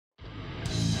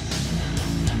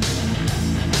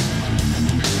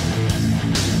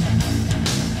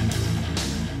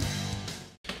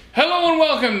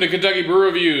welcome to Kentucky Brew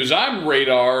Reviews. I'm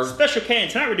Radar. Special K,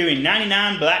 and tonight we're doing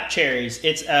 99 black cherries.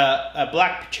 It's a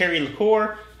black cherry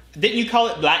liqueur. Didn't you call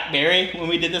it blackberry when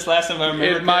we did this last time? If I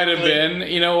remember It might have been.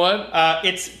 You know what?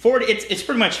 It's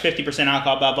pretty much 50%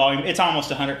 alcohol by volume. It's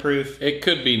almost 100 proof. It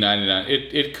could be 99.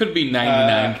 It could be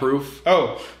 99 proof.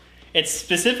 Oh, it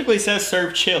specifically says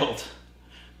serve chilled.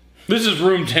 This is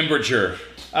room temperature.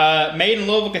 Made in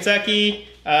Louisville, Kentucky.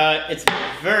 It's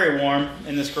very warm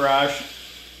in this garage.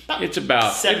 It's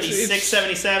about 76,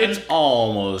 77. It's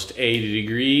almost 80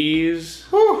 degrees.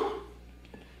 Whew.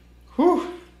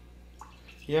 Whew.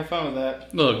 You have fun with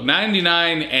that. Look,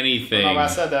 99 anything. Oh, I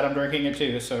said that. I'm drinking it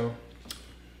too, so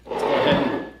let's go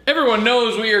ahead. Everyone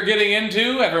knows what you're getting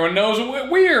into. Everyone knows what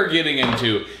we're getting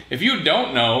into. If you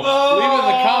don't know, leave it in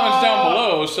the comments down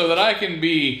below so that I can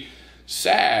be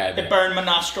sad. It burned my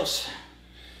nostrils.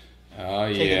 Oh,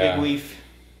 yeah. Take a big weef.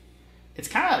 It's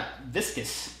kind of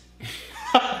viscous.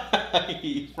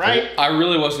 Right? I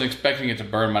really wasn't expecting it to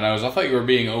burn my nose. I thought you were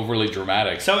being overly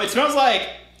dramatic. So it smells like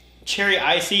cherry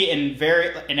icy and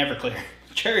Everclear.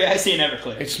 Cherry icy and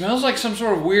Everclear. It smells like some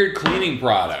sort of weird cleaning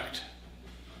product.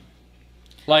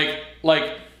 Like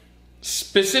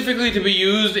specifically to be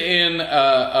used in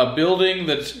a building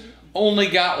that's only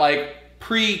got like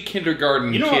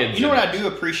pre-kindergarten kids. You know what I do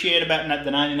appreciate about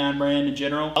the 99 brand in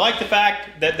general? I like the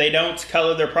fact that they don't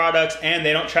color their products and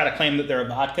they don't try to claim that they're a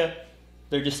vodka.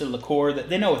 They're just a liqueur that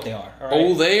they know what they are. All right?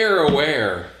 Oh, they are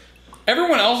aware.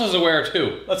 Everyone else is aware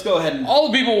too. Let's go ahead and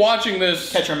all the people watching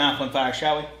this catch our mouth on fire,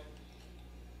 shall we?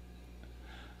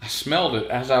 I smelled it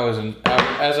as I was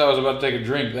about to take a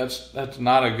drink. That's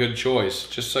not a good choice.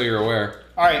 Just so you're aware.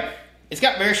 All right, it's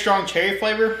got very strong cherry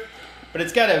flavor, but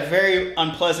it's got a very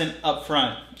unpleasant up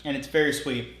front, and it's very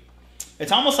sweet.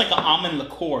 It's almost like an almond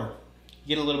liqueur.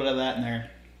 You get a little bit of that in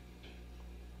there.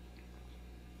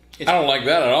 I don't like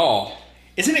that at all.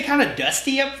 Isn't it kind of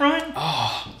dusty up front?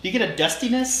 Oh, do you get a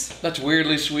dustiness? That's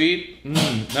weirdly sweet.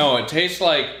 No, it tastes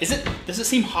like... Does it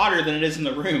seem hotter than it is in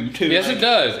the room, too? Yes, it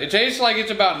does. It tastes like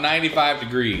it's about 95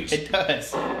 degrees. It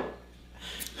does.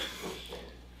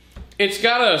 It's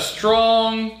got a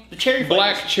strong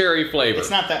black cherry flavor.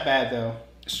 It's not that bad, though.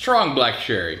 Strong black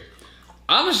cherry.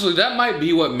 Honestly, that might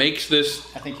be what makes this...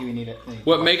 I think you need it.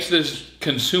 What makes this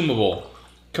consumable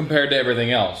compared to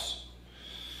everything else.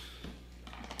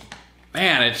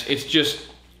 Man, it's just...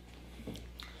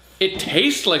 It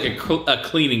tastes like a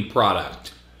cleaning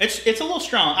product. It's a little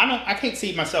strong. I can't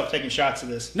see myself taking shots of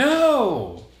this.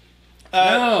 No.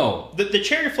 No. The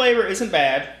cherry flavor isn't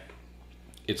bad.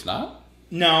 It's not?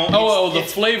 No. The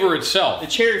flavor itself. The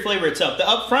cherry flavor itself. The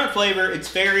upfront flavor, it's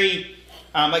very,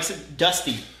 like I said,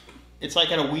 dusty. It's like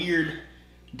got a weird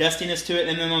dustiness to it,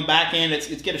 and then on the back end,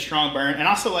 it's got a strong burn. And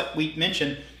also, like we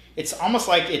mentioned, it's almost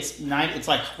like it's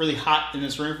like really hot in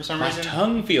this room for some reason. My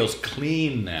tongue feels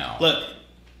clean now. Look,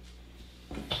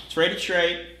 it's rated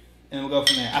straight, and we'll go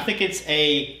from there. I think I'm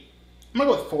gonna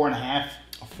go with 4.5.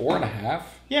 A 4.5?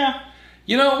 Yeah.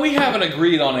 You know, we haven't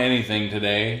agreed on anything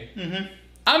today. Mm-hmm.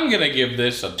 I'm gonna give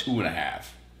this a 2.5.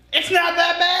 It's not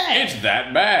that bad. It's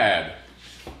that bad.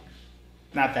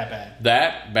 Not that bad.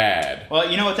 That bad. Well,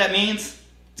 you know what that means?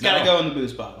 It's got to go in the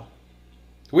booze bottle.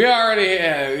 We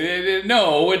already...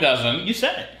 no, it doesn't. You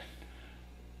said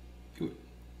it.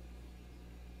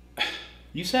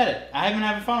 You said it. I haven't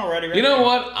had a funnel ready. You know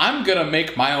what? I'm going to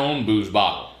make my own booze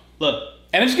bottle. Look.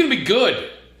 And it's going to be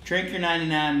good. Drink your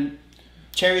 99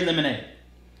 cherry lemonade.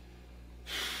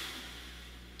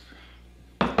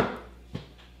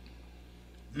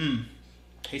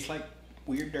 Tastes like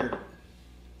weird dirt.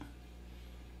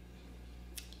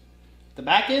 The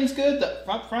back end's good. The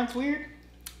front's weird.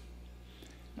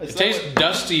 It tastes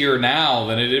dustier now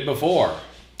than it did before.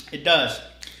 It does.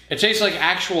 It tastes like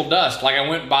actual dust. Like I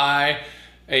went by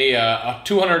a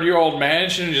 200-year-old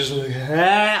mansion and just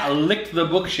licked the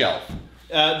bookshelf.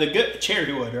 The good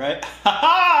cherry wood, right?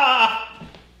 Ha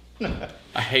ha!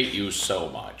 I hate you so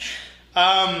much.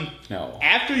 No.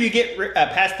 After you get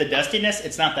past the dustiness,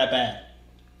 it's not that bad.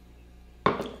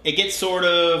 It gets sort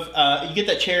of, you get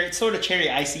that cherry, it's sort of cherry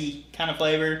icy kind of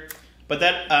flavor. But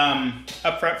that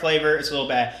upfront flavor is a little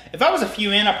bad. If I was a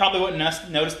few in, I probably wouldn't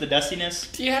notice the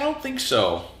dustiness. Yeah, I don't think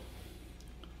so.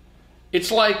 It's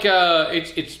like,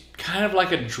 it's kind of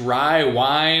like a dry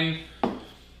wine.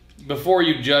 Before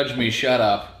you judge me, shut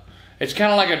up. It's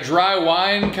kind of like a dry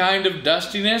wine kind of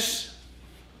dustiness.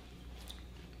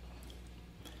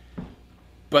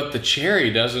 But the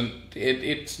cherry doesn't,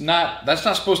 that's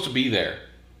not supposed to be there.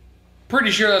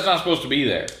 Pretty sure that's not supposed to be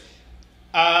there.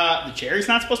 The cherry's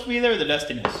not supposed to be there, or the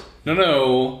dustiness?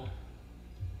 No.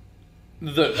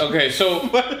 Okay, so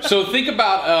think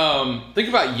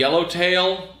about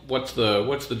Yellowtail what's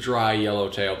the dry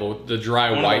yellowtail? The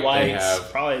dry One white of the whites, they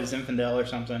have. probably the Zinfandel or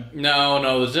something.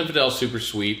 No, the Zinfandel's super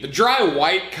sweet. The dry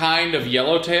white kind of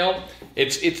yellowtail,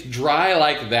 it's dry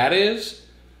like that is,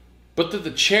 but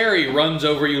the cherry runs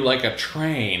over you like a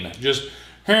train. Just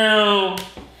Look,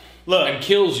 and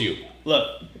kills you.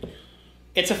 Look,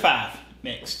 it's a 5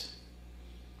 mixed.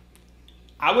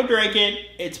 I would rank it.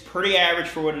 It's pretty average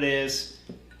for what it is.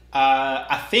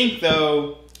 I think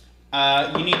though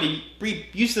you need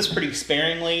to use this pretty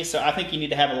sparingly. So I think you need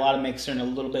to have a lot of mixer and a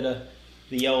little bit of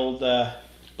the old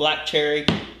black cherry.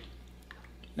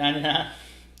 99.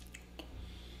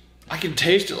 I can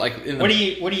taste it like. What are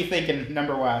you thinking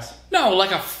number wise? No,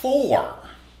 like a 4.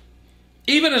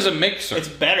 Even as a mixer. It's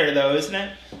better though, isn't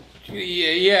it?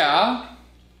 Yeah.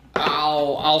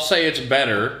 I'll say it's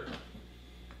better.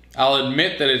 I'll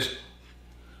admit that it's.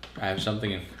 I have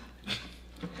something in.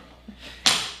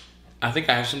 I think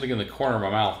I have something in the corner of my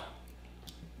mouth.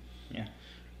 Yeah.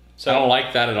 So I don't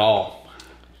like that at all.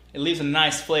 It leaves a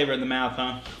nice flavor in the mouth,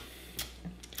 huh?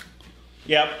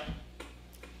 Yep.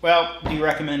 Well, do you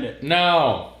recommend it?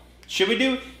 No. Should we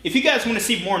do? If you guys want to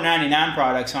see more 99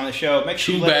 products on the show, make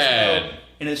sure you let us know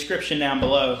in the description down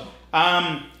below.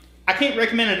 I can't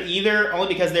recommend it either, only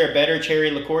because there are better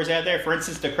cherry liqueurs out there. For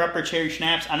instance, the Krupper Cherry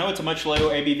Schnapps. I know it's a much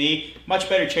lower ABV, much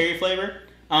better cherry flavor.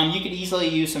 You could easily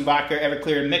use some vodka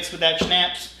Everclear mixed with that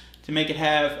schnapps to make it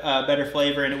have better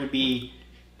flavor, and it would be,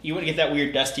 you wouldn't get that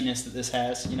weird dustiness that this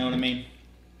has. You know what I mean?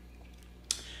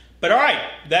 But all right,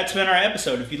 that's been our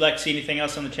episode. If you'd like to see anything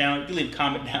else on the channel, you leave a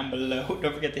comment down below.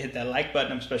 Don't forget to hit that like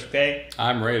button. I'm Special K.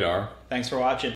 I'm Radar. Thanks for watching.